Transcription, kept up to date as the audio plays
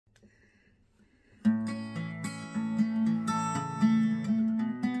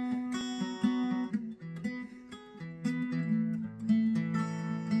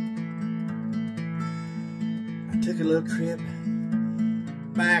a little trip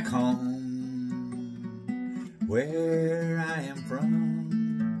back home, where I am from.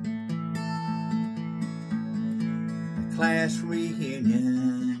 A class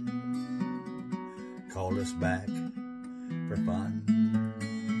reunion called us back for fun.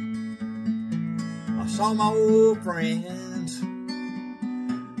 I saw my old friends,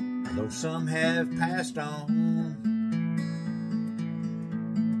 though some have passed on.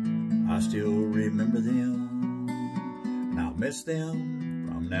 I still remember them, and I'll miss them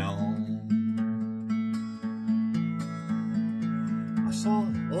from now on. I saw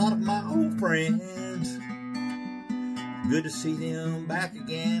a lot of my old friends, good to see them back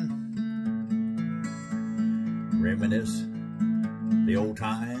again. Reminisce the old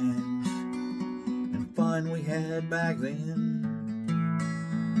times and fun we had back then.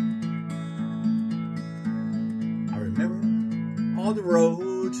 I remember all the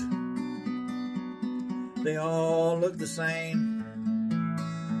roads, they all look the same.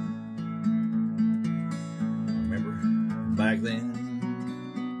 I remember back then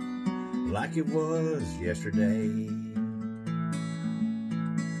like it was yesterday.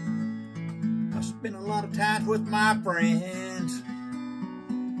 I spent a lot of time with my friends.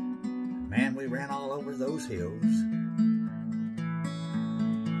 Man, we ran all over those hills.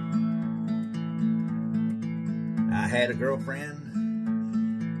 I had a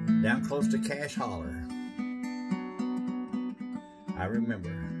girlfriend down close to Cash Holler. I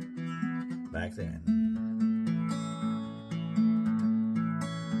remember back then.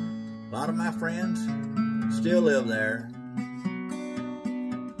 A lot of my friends still live there,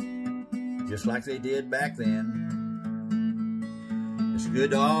 just like they did back then. It's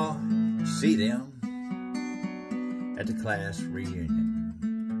good to all see them at the class reunion.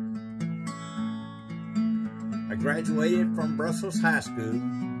 I graduated from Brussels High School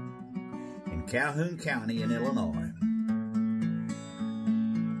in Calhoun County in Illinois.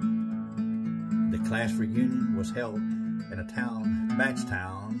 The class reunion was held in a town,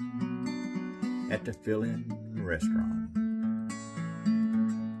 Batchtown, at the Fill-In restaurant.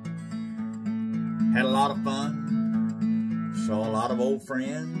 Had a lot of fun, saw a lot of old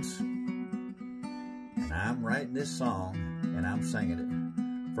friends, and I'm writing this song and I'm singing it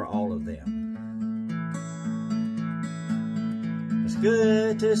for all of them. It's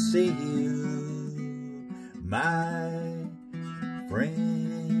good to see you, my friend.